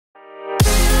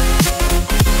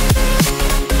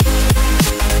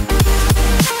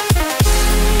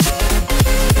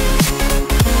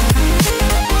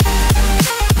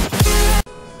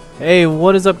Hey,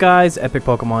 what is up guys? Epic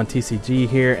Pokemon TCG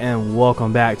here, and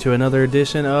welcome back to another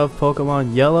edition of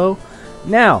Pokemon Yellow.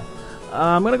 Now,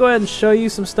 I'm going to go ahead and show you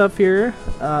some stuff here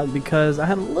because I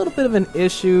had a little bit of an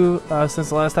issue since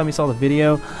the last time you saw the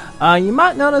video. You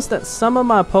might notice that some of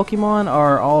my Pokemon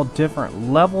are all different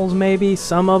levels, maybe,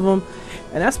 some of them.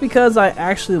 And that's because I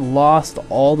actually lost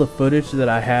all the footage that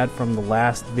I had from the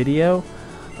last video.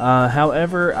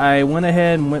 However, I went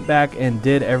ahead and went back and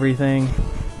did everything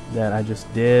that I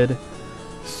just did,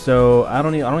 so I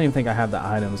don't even think I have the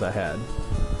items I had.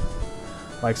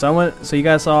 Like, so you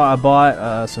guys saw I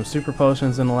bought some super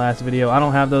potions in the last video. I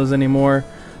don't have those anymore,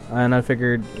 and I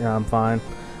figured, you know, I'm fine.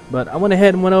 But I went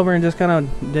ahead and went over and just kind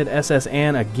of did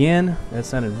SSN again. That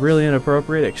sounded really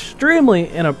inappropriate, extremely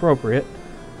inappropriate,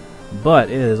 but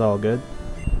it is all good.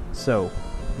 So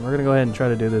we're gonna go ahead and try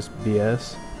to do this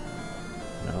BS.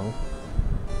 No,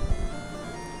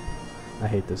 I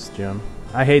hate this gym.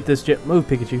 I hate this gym. Move,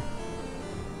 Pikachu.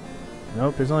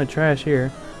 Nope, there's only trash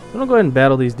here. I'm gonna go ahead and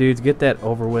battle these dudes, get that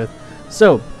over with.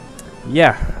 So,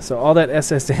 yeah, so all that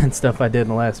SSN stuff I did in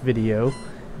the last video,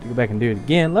 to go back and do it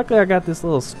again. Luckily, I got this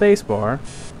little space bar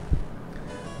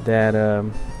that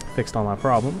fixed all my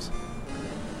problems.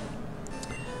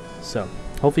 So,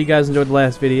 hopefully you guys enjoyed the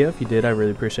last video. If you did, I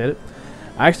really appreciate it.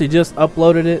 I actually just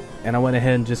uploaded it, and I went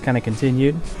ahead and just kind of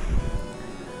continued.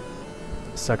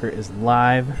 Sucker is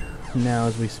live now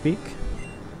as we speak.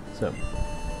 So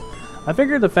I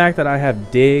figured the fact that I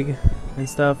have dig and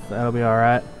stuff, that'll be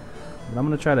alright. But I'm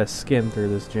gonna try to skim through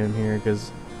this gym here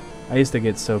because I used to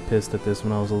get so pissed at this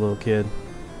when I was a little kid.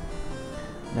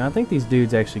 Now I think these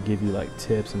dudes actually give you like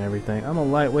tips and everything. I'm a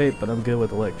lightweight, but I'm good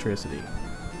with electricity.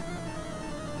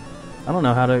 I don't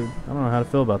know how to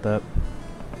feel about that.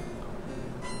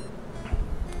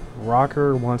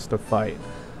 Rocker wants to fight.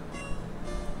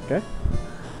 Okay.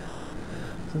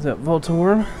 Since that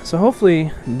Voltorb. So hopefully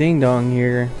Ding Dong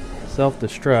here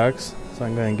self-destructs, so I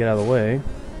can go ahead and get out of the way.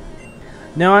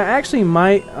 Now I actually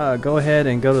might go ahead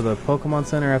and go to the Pokemon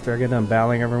Center after I get done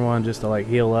battling everyone, just to like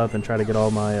heal up and try to get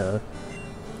all my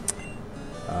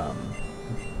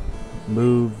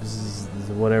moves,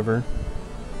 whatever.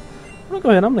 I'm gonna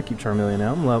go ahead. I'm gonna keep Charmeleon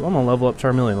now. I'm gonna level up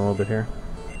Charmeleon a little bit here.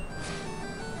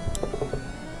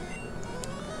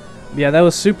 Yeah, that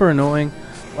was super annoying.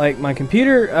 Like my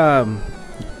computer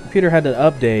had to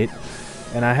update,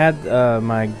 and I had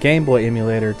my Game Boy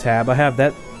emulator tab. I had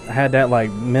that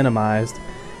like minimized,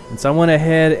 and so I went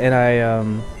ahead and I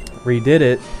redid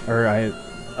it, or I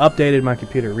updated my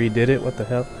computer, redid it. What the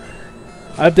hell?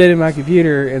 I updated my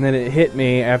computer, and then it hit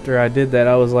me after I did that.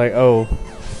 I was like, oh,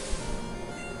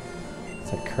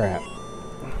 it's like crap,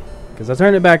 because I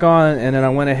turned it back on, and then I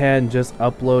went ahead and just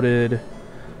uploaded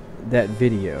that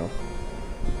video.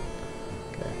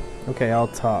 Okay, I'll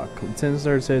talk.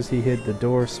 Tinstar says he hid the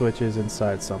door switches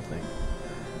inside something.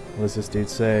 What does this dude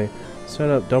say? Set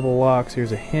up double locks.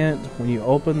 Here's a hint. When you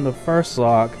open the first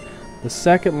lock, the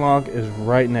second lock is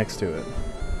right next to it.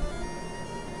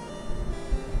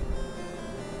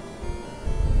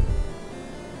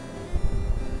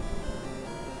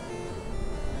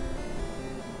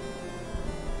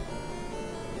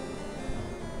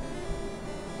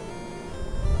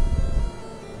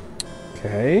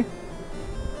 Okay.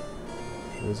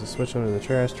 There's a switch under the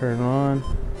trash, turn it on.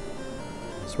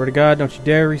 Swear to God, don't you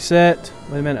dare reset.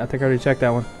 Wait a minute, I think I already checked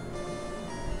that one.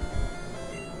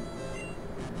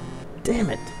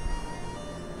 Damn it.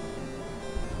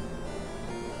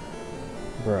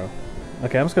 Bro.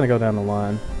 Okay, I'm just gonna go down the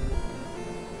line.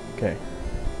 Okay.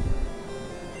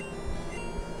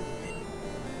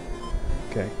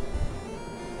 Okay.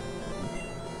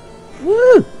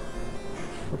 Woo!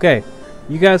 Okay.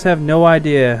 You guys have no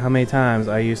idea how many times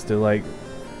I used to like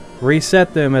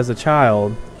reset them as a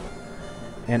child,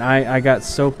 and I got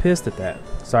so pissed at that.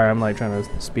 Sorry, I'm like trying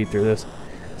to speed through this.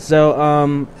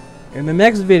 So in the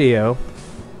next video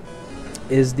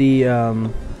is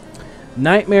the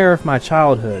nightmare of my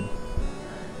childhood,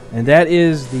 and that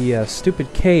is the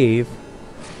stupid cave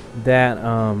that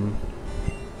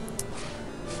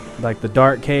like the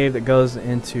dark cave that goes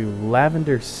into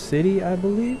Lavender City, I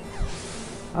believe.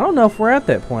 I don't know if we're at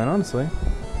that point, honestly.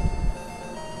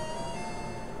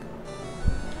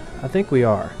 I think we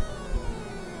are.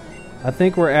 I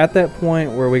think we're at that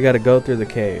point where we got to go through the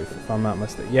cave, if I'm not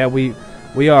mistaken. Yeah, we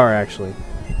are actually.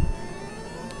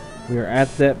 We are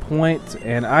at that point,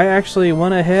 and I actually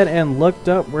went ahead and looked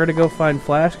up where to go find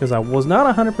Flash because I was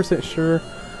not 100% sure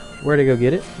where to go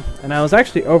get it. And I was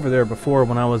actually over there before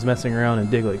when I was messing around in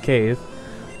Diglett Cave,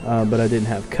 but I didn't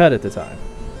have Cut at the time.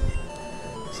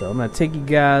 So I'm going to take you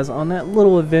guys on that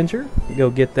little adventure. Go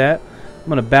get that. I'm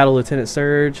going to battle Lieutenant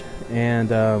Surge and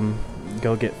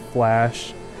go get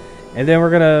Flash And then we're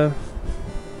gonna,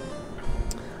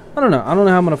 I don't know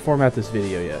how I'm gonna format this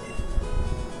video yet,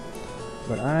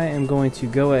 but I am going to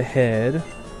go ahead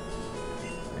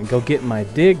and go get my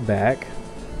dig back,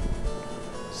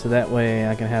 so that way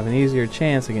I can have an easier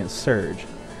chance against Surge.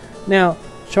 Now,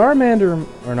 Charmeleon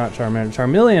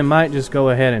might just go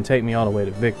ahead and take me all the way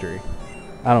to victory.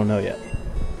 I don't know yet.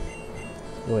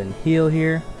 Go ahead and heal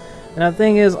here. And the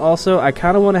thing is, also, I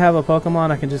kind of want to have a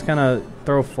Pokemon I can just kind of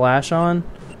throw Flash on,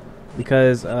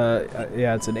 because,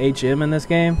 yeah, it's an HM in this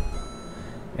game.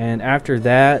 And after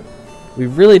that, we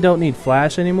really don't need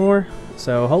Flash anymore.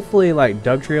 So hopefully, like,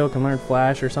 Dugtrio can learn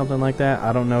Flash or something like that.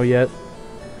 I don't know yet.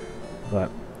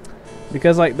 But,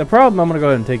 because, like, the problem, I'm going to go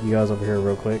ahead and take you guys over here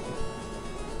real quick.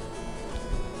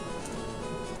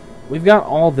 We've got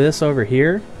all this over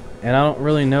here, and I don't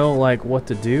really know, like, what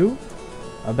to do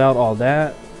about all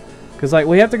that. Because, like,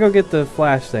 we have to go get the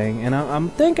Flash thing, and I'm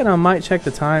thinking I might check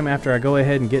the time after I go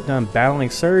ahead and get done battling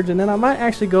Surge, and then I might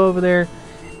actually go over there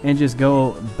and just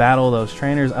go battle those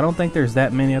trainers. I don't think there's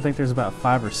that many. I think there's about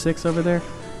 5 or 6 over there,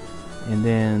 and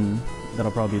then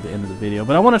that'll probably be the end of the video.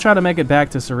 But I want to try to make it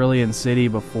back to Cerulean City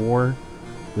before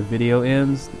the video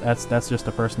ends. That's just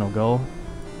a personal goal.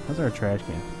 How's our trash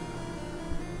can?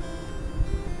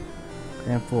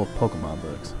 Crammed full of Pokemon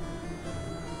books.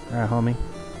 Alright, homie.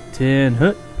 10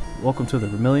 hut. Welcome to the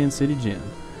Vermilion City Gym.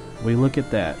 We look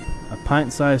at that. A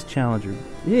pint-sized challenger.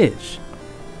 Bitch.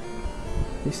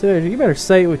 He said, you better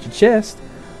say it with your chest.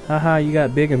 Haha, you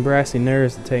got big and brassy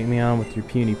nerves to take me on with your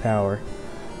puny power.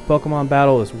 Pokemon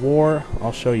battle is war.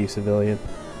 I'll show you, civilian.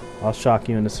 I'll shock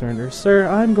you into surrender. Sir,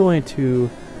 I'm gonna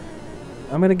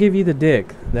give you the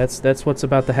dick. That's what's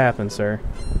about to happen, sir.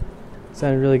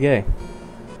 Sounded really gay.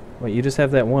 Wait, you just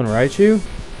have that one, right, you?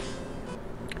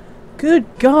 Good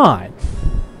God.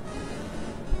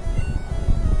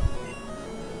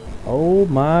 Oh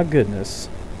my goodness.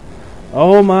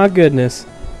 Oh my goodness.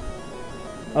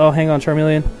 Oh, hang on,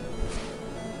 Charmeleon.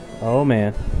 Oh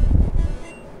man.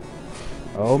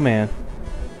 Oh man.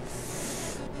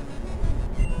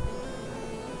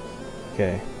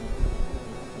 Okay.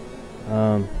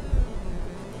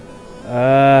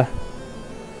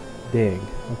 Dig.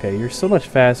 Okay, you're so much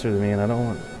faster than me, and I don't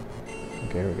want.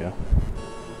 Okay, here we go.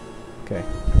 Okay.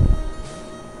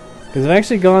 Because I've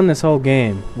actually gone this whole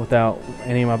game without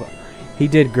any of my. He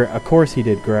did. Of course, he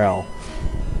did growl.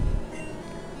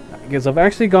 Because I've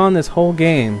actually gone this whole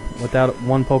game without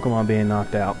one Pokemon being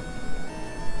knocked out.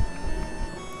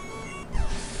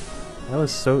 That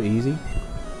was so easy,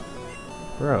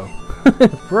 bro.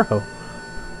 Bro.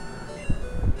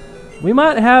 We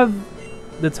might have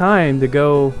the time to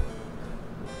go.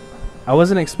 I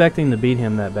wasn't expecting to beat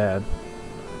him that bad.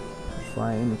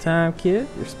 Fly anytime, kid.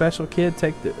 You're special, kid.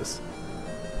 Take this.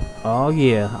 Oh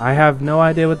yeah, I have no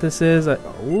idea what this is.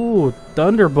 Ooh,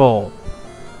 Thunderbolt.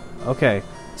 Okay,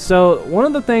 so one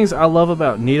of the things I love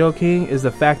about Nidoking is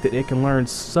the fact that it can learn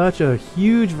such a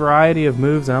huge variety of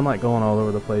moves, and I'm like going all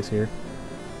over the place here.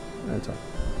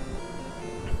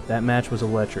 That match was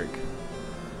electric.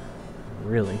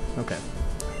 Really? Okay.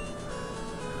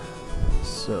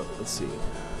 So let's see.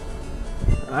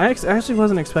 I actually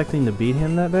wasn't expecting to beat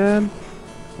him that bad.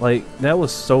 Like, that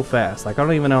was so fast. Like, I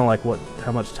don't even know like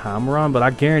how much time we're on, but I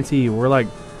guarantee you we're like,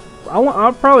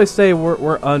 I'll probably say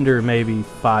we're under maybe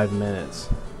 5 minutes.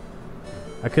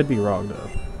 I could be wrong though.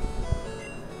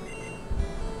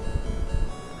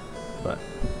 But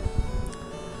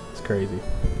it's crazy.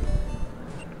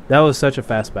 That was such a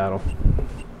fast battle.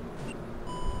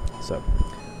 So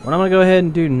what I'm gonna go ahead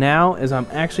and do now is I'm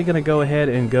actually gonna go ahead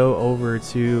and go over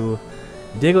to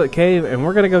Diglett Cave, and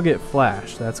we're gonna go get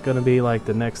Flash. That's gonna be like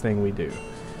the next thing we do.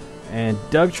 And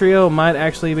Dugtrio might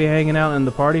actually be hanging out in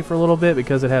the party for a little bit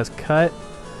because it has cut,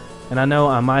 and I know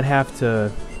I might have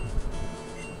to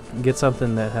get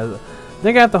something that has. I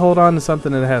think I have to hold on to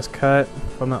something that has cut,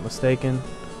 if I'm not mistaken.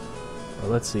 But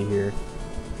let's see here.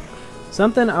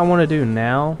 Something I want to do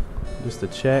now, just to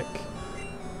check.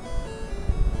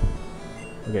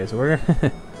 Okay, so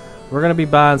we're gonna be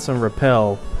buying some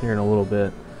Repel here in a little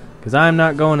bit. Because I'm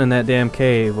not going in that damn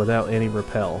cave without any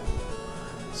Repel.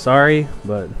 Sorry,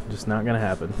 but just not going to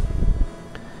happen.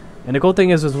 And the cool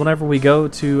thing is whenever we go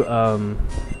to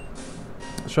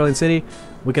Cerulean City,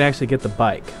 we can actually get the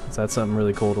bike. So that's something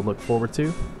really cool to look forward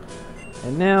to.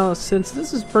 And now, since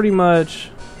this is pretty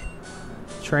much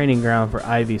training ground for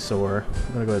Ivysaur,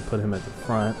 I'm going to go ahead and put him at the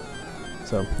front.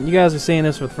 So, you guys are seeing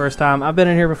this for the first time. I've been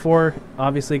in here before,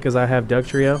 obviously, because I have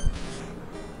Dugtrio.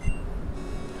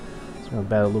 I'm gonna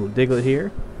bat a little Diglett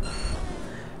here.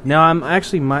 Now I'm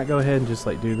actually might go ahead and just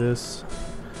like do this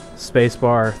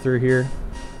spacebar through here.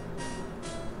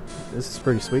 This is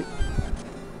pretty sweet.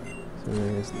 So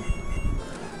there's the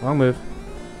Wrong move.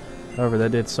 However,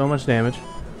 that did so much damage.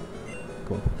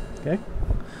 Cool. Okay.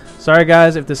 Sorry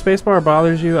guys, if the spacebar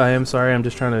bothers you, I am sorry. I'm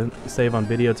just trying to save on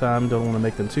video time. Don't want to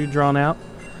make them too drawn out.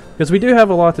 Because we do have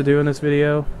a lot to do in this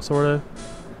video, sort of.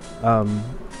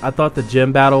 I thought the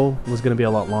gym battle was going to be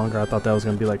a lot longer. I thought that was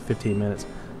going to be like 15 minutes.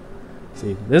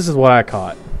 See, this is what I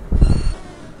caught.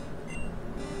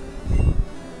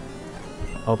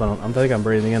 Hope I think I'm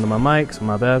breathing into my mic, so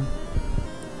my bad.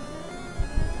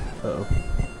 Uh-oh.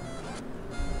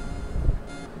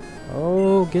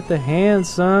 Oh, get the hands,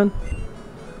 son.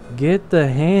 Get the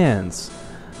hands.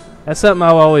 That's something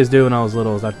I would always do when I was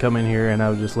little, is I'd come in here and I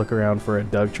would just look around for a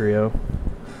Doug trio.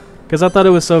 Because I thought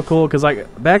it was so cool, because like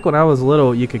back when I was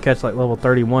little, you could catch like level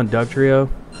 31 Doug trio.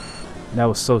 And that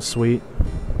was so sweet.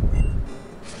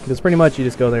 Because pretty much you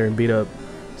just go there and beat up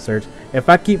Surge. If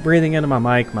I keep breathing into my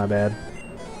mic, my bad.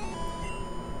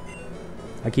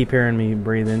 I keep hearing me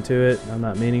breathe into it. I'm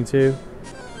not meaning to.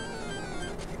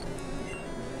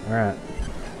 Alright.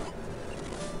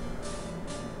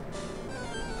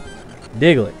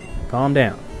 Diglett, calm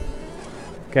down.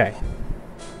 Okay.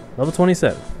 Level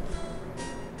 27.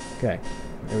 Okay.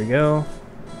 There we go.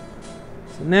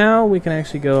 So now we can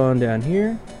actually go on down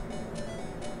here.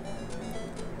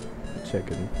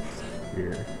 Checking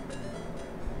here.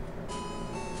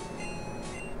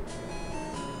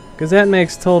 Because that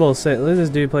makes total sense. Look at this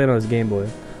dude playing on his Game Boy.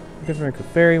 Looking for a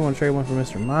Clefairy, want to trade one for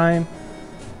Mr. Mime.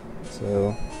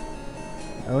 So,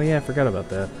 oh yeah, I forgot about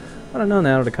that. I don't know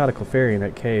now. I would have caught a Clefairy in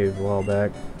that cave a while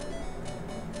back.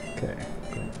 Okay,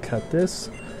 go ahead and cut this.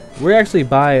 We're actually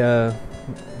by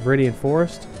Vermilion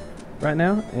Forest right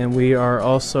now, and we are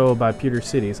also by Pewter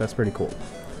City, so that's pretty cool.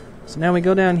 So now we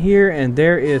go down here, and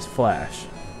there is Flash.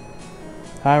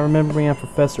 Hi, remember me, I'm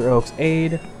Professor Oak's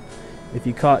aide. If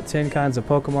you caught 10 kinds of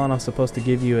Pokemon, I'm supposed to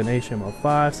give you an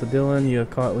HM05. So Dylan, you have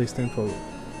caught at least 10 Pokemon.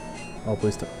 Oh,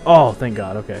 please don't. Oh, thank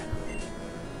God. Okay.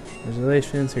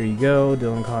 Congratulations. Here you go.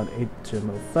 Dylan caught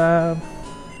HM05.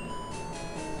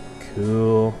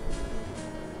 Cool.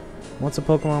 Once a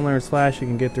Pokemon learns Flash, you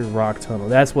can get through Rock Tunnel.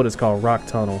 That's what it's called, Rock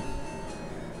Tunnel.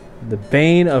 The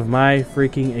bane of my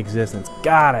freaking existence.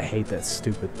 God, I hate that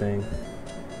stupid thing.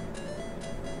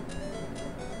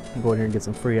 Go in here and get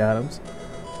some free items.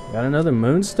 Got another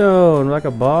Moonstone, like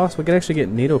a boss. We can actually get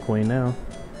Nidoqueen now.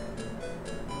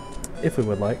 If we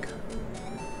would like.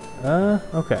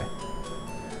 Okay.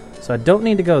 So I don't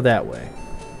need to go that way.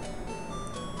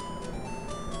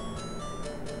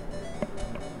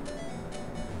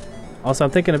 Also,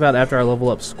 I'm thinking about after I level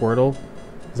up Squirtle.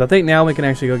 Because I think now we can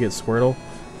actually go get Squirtle.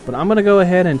 But I'm going to go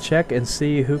ahead and check and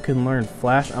see who can learn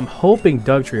Flash. I'm hoping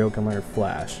Doug Trio can learn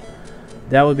Flash.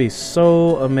 That would be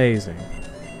so amazing.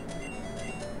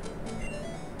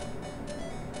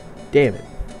 Damn it.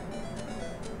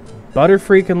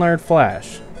 Butterfree can learn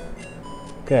Flash.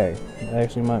 Okay, that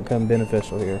actually might come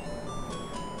beneficial here.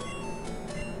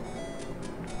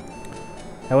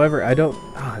 However, I don't...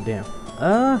 Ah, damn.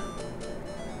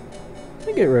 Let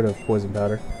me get rid of Poison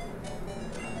Powder.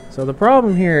 So the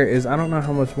problem here is I don't know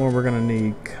how much more we're going to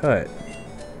need cut.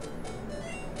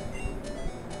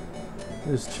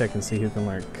 Just check and see who can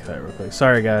learn cut real quick.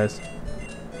 Sorry, guys.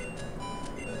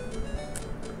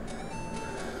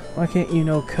 Why can't you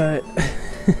know cut?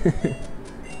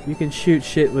 You can shoot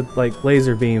shit with like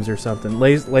laser beams or something.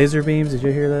 Laser beams, did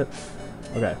you hear that?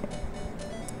 Okay.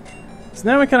 So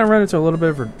now we kind of run into a little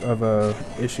bit of a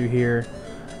issue here.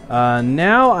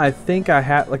 Now I think I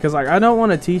have, because like I don't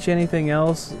want to teach anything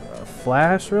else.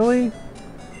 Flash, really?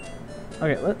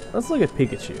 Okay, let's look at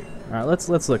Pikachu. All right,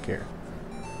 let's look here.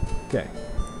 Okay.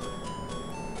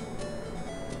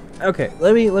 Okay,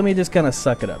 let me just kind of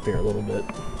suck it up here a little bit.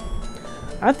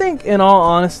 I think, in all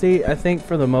honesty, I think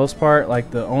for the most part, like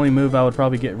the only move I would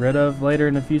probably get rid of later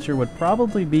in the future would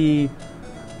probably be,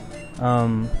 ah,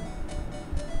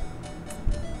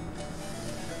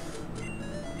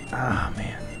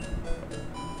 man.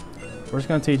 We're just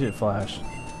gonna teach it Flash.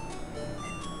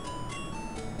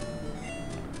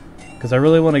 Because I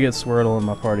really want to get Squirtle in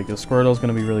my party, because Squirtle's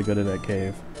gonna be really good at that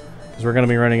cave. Because we're gonna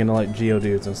be running into like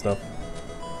Geodudes and stuff.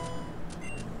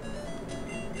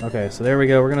 Okay, so there we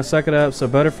go. We're gonna suck it up. So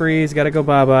Butterfree's gotta go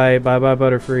bye-bye. Bye-bye,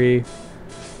 Butterfree.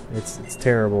 It's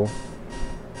terrible.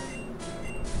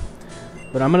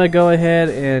 But I'm gonna go ahead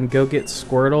and go get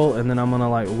Squirtle, and then I'm gonna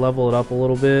like level it up a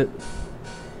little bit.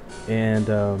 And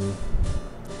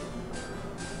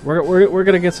we're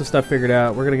gonna get some stuff figured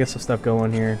out. We're gonna get some stuff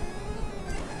going here.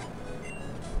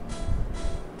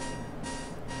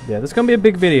 Yeah, this is gonna be a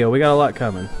big video. We got a lot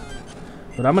coming.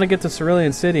 But I'm going to get to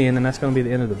Vermilion City, and then that's going to be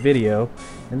the end of the video.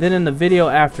 And then in the video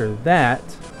after that,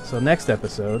 so next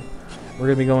episode, we're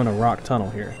going to be going to Rock Tunnel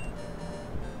here.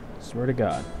 Swear to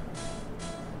God.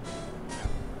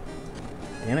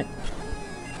 Damn it.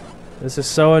 This is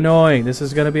so annoying. This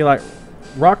is going to be like...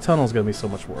 Rock Tunnel is going to be so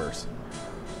much worse.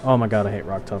 Oh my God, I hate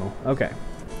Rock Tunnel. Okay.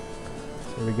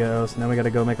 Here we go. So now we got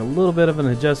to go make a little bit of an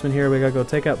adjustment here. We got to go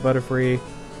take out Butterfree.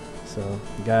 So,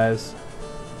 guys,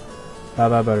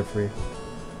 bye-bye Butterfree.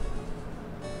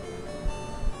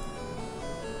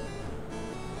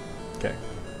 Okay.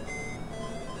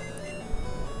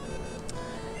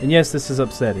 And yes, this is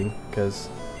upsetting because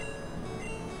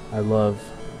I love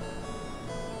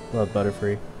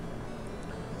Butterfree.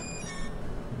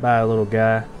 Bye, little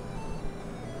guy.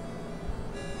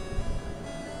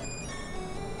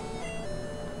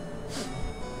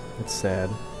 It's sad.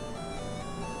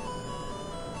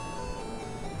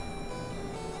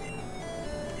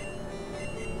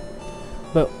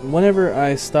 But whenever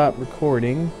I stop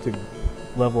recording to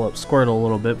level up Squirtle a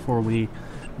little bit before we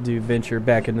do venture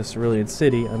back into Vermilion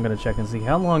City, I'm going to check and see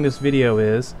how long this video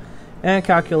is and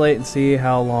calculate and see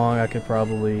how long I could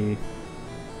probably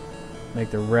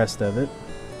make the rest of it.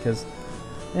 Because,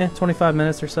 25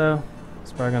 minutes or so.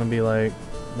 It's probably going to be like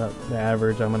about the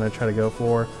average I'm going to try to go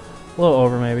for. A little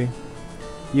over maybe.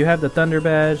 You have the Thunder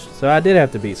Badge, so I did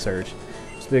have to beat Surge.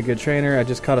 Just be a good trainer. I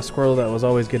just caught a Squirtle that was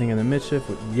always getting in the mischief.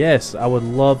 Yes, I would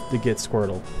love to get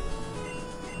Squirtle.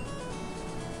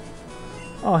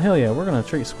 Oh, hell yeah, we're going to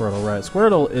treat Squirtle right.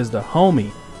 Squirtle is the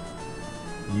homie.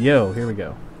 Yo, here we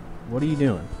go. What are you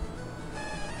doing?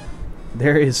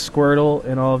 There is Squirtle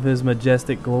in all of his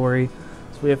majestic glory.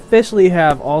 So we officially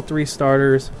have all 3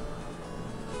 starters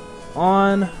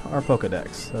on our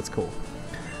Pokedex. That's cool.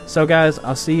 So guys,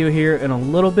 I'll see you here in a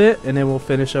little bit, and then we'll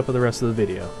finish up with the rest of the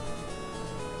video.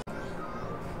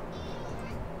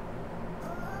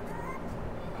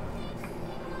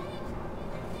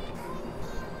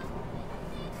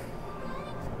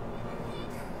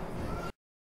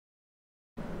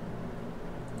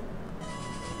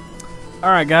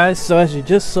 Alright guys, so as you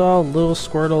just saw, little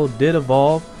Squirtle did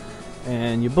evolve,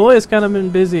 and your boy has kind of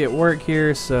been busy at work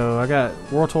here, so I got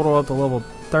World Total up to level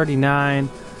 39,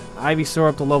 Ivysaur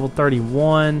up to level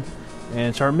 31,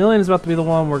 and Vermilion is about to be the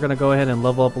one we're going to go ahead and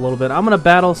level up a little bit. I'm going to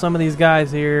battle some of these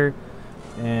guys here,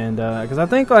 and because I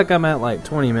think like I'm at like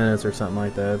 20 minutes or something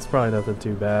like that. It's probably nothing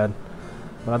too bad,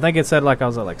 but I think it said like I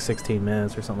was at like 16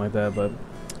 minutes or something like that, but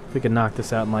if we can knock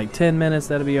this out in like 10 minutes,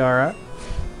 that'll be alright.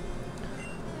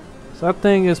 So that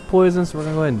thing is poison, so we're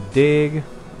going to go ahead and dig.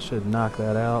 Should knock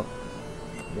that out.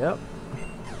 Yep.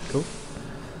 Cool.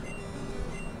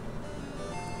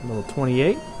 Level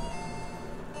 28.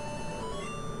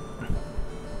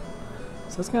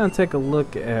 So let's kind of take a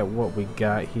look at what we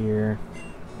got here.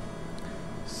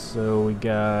 So we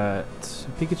got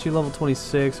Pikachu level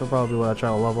 26. I'll probably want to try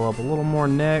to level up a little more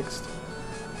next.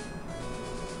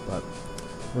 But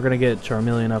we're going to get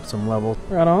Vermilion up some level.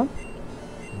 Right on.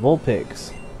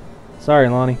 Vulpix. Sorry,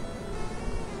 Lonnie.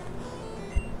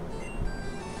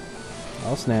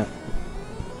 I'll snap.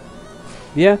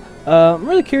 Yeah, I'm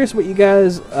really curious what you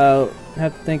guys have to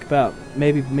think about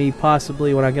maybe me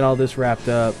possibly when I get all this wrapped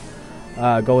up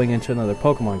going into another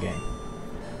Pokemon game.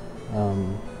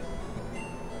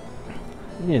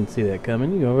 You didn't see that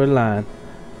coming. You over the line.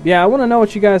 Yeah, I want to know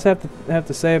what you guys have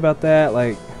to say about that.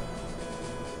 Like,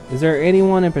 is there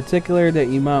anyone in particular that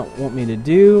you might want me to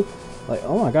do? Like,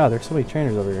 oh my God, there's so many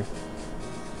trainers over here.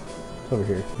 It's over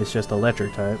here. It's just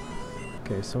electric type.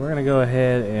 Okay, so we're gonna go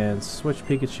ahead and switch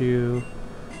Pikachu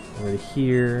over to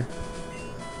here,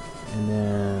 and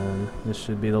then this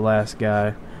should be the last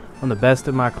guy. I'm the best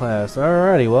in my class.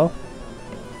 Alrighty, well,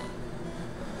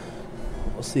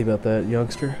 we'll see about that,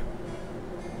 youngster.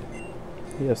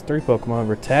 He has 3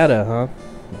 Pokemon. Rattata, huh?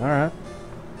 Alright,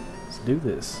 let's do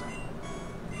this.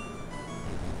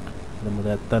 Then with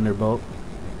that Thunderbolt.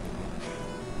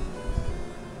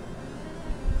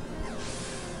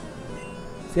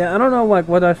 Yeah, I don't know like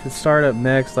what I should start up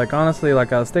next. Like honestly,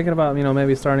 like I was thinking about, you know,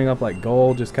 maybe starting up like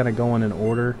Gold, just kind of going in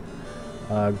order.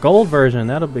 Gold version,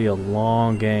 that'll be a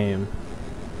long game.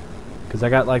 Cause I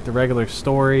got like the regular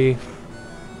story,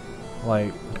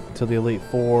 like to the Elite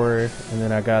Four, and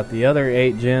then I got the other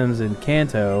 8 gyms in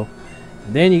Kanto.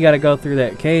 And then you got to go through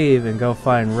that cave and go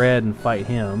find Red and fight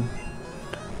him.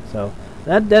 So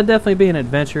that'd definitely be an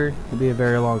adventure. It'd be a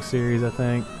very long series, I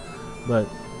think. But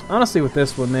honestly, with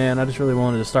this one, man, I just really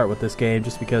wanted to start with this game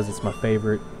just because it's my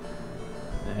favorite.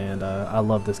 And I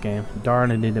love this game.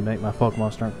 Darn, I need to make my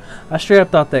Pokemon strong. I straight up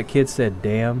thought that kid said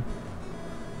damn.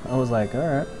 I was like,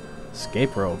 alright.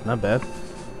 Escape rope, not bad.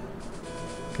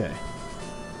 Okay.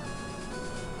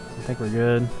 I think we're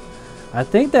good. I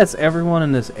think that's everyone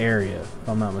in this area, if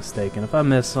I'm not mistaken. If I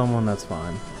miss someone, that's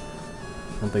fine.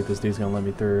 I don't think this dude's gonna let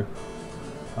me through.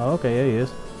 Oh, okay, yeah, he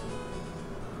is.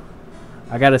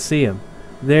 I gotta see him.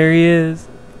 There he is.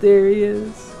 There he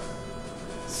is.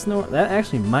 Snort. That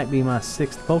actually might be my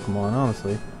 6th Pokemon,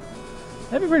 honestly.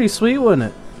 That'd be pretty sweet, wouldn't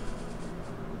it?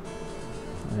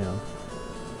 Yeah.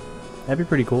 That'd be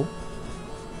pretty cool.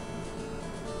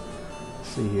 Let's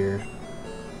see here.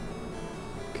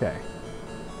 Okay.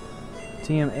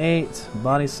 TM8,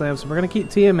 Body Slam. So we're going to keep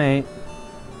TM8.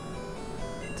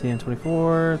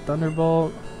 TM24,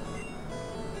 Thunderbolt.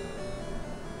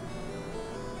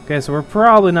 Okay, so we're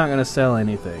probably not going to sell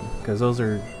anything, because those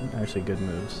are actually good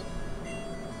moves.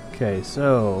 Okay,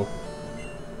 so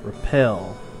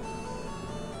Repel.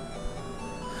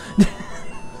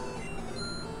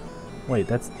 Wait,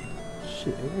 that's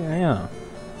shit. Yeah.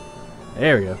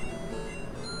 There we go.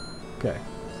 Okay,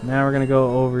 so now we're going to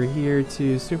go over here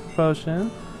to Super Potion.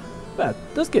 But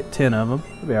let's get 10 of them.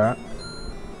 It'll be alright.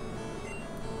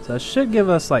 So that should give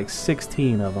us like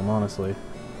 16 of them, honestly.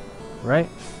 Right?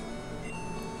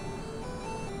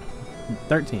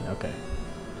 13, okay.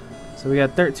 So we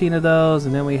got 13 of those,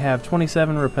 and then we have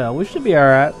 27 Repel. We should be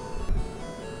alright.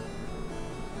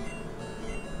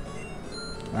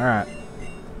 Alright.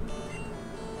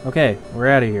 Okay, we're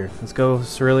out of here. Let's go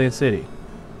Vermilion City.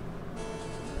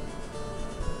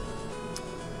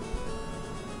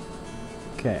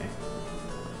 Okay.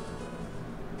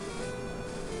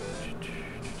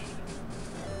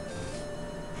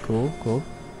 Cool, cool.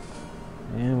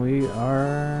 And we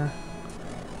are...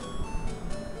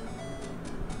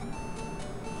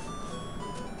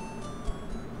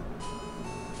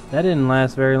 That didn't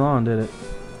last very long, did it?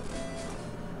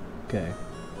 Okay.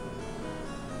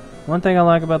 One thing I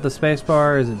like about the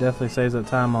spacebar is it definitely saves up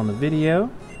time on the video.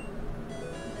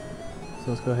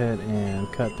 So let's go ahead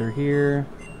and cut through here.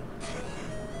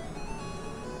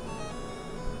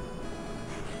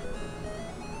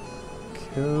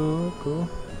 Cool, cool.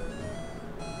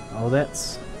 Oh,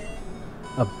 that's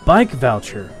a bike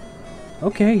voucher.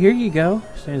 Okay, here you go.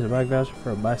 Exchange a bike voucher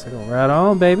for a bicycle. Right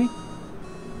on, baby.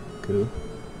 Cool.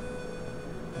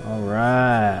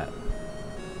 Alright.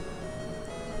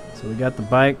 So we got the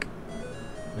bike.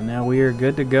 And now we are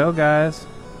good to go, guys.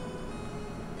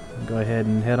 Go ahead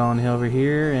and head on over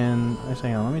here. And actually,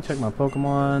 hang on. Let me check my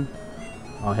Pokemon.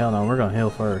 Oh, hell no. We're going to heal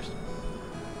first.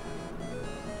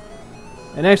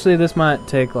 And actually, this might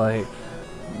take like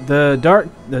the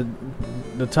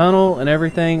tunnel and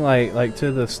everything, like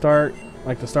to the start,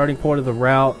 like the starting point of the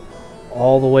route,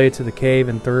 all the way to the cave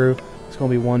and through. It's gonna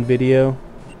be one video.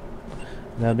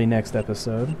 That'll be next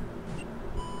episode.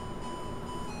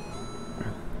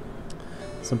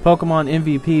 Some Pokemon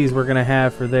MVPs we're gonna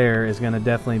have for there is gonna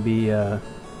definitely be it's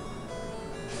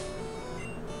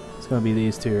gonna be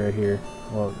these two right here.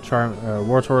 Well,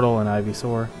 Wartortle and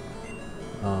Ivysaur.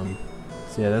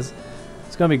 So yeah,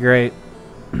 it's gonna be great.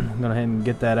 I'm gonna go ahead and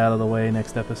get that out of the way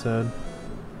next episode.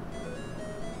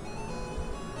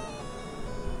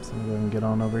 So I'm gonna go ahead and get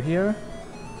on over here.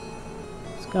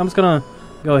 So I'm just gonna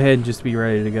go ahead and just be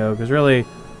ready to go, because really,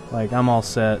 like, I'm all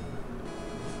set.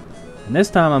 And this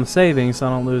time I'm saving so I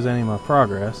don't lose any of my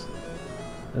progress.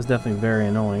 That's definitely very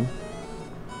annoying.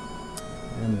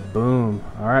 And boom.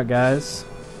 Alright, guys.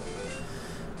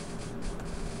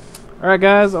 Alright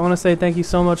guys, I want to say thank you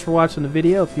so much for watching the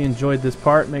video. If you enjoyed this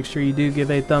part, make sure you do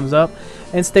give a thumbs up.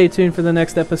 And stay tuned for the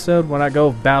next episode when I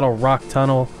go battle Rock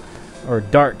Tunnel or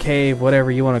Dark Cave,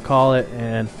 whatever you want to call it,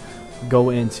 and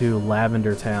go into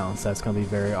Lavender Town. So that's going to be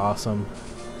very awesome.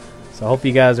 So I hope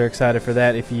you guys are excited for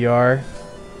that. If you are,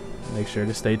 make sure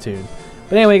to stay tuned.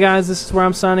 But anyway guys, this is where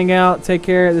I'm signing out. Take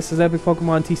care. This is Epic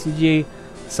Pokemon TCG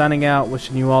signing out,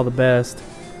 wishing you all the best.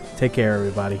 Take care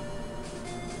everybody.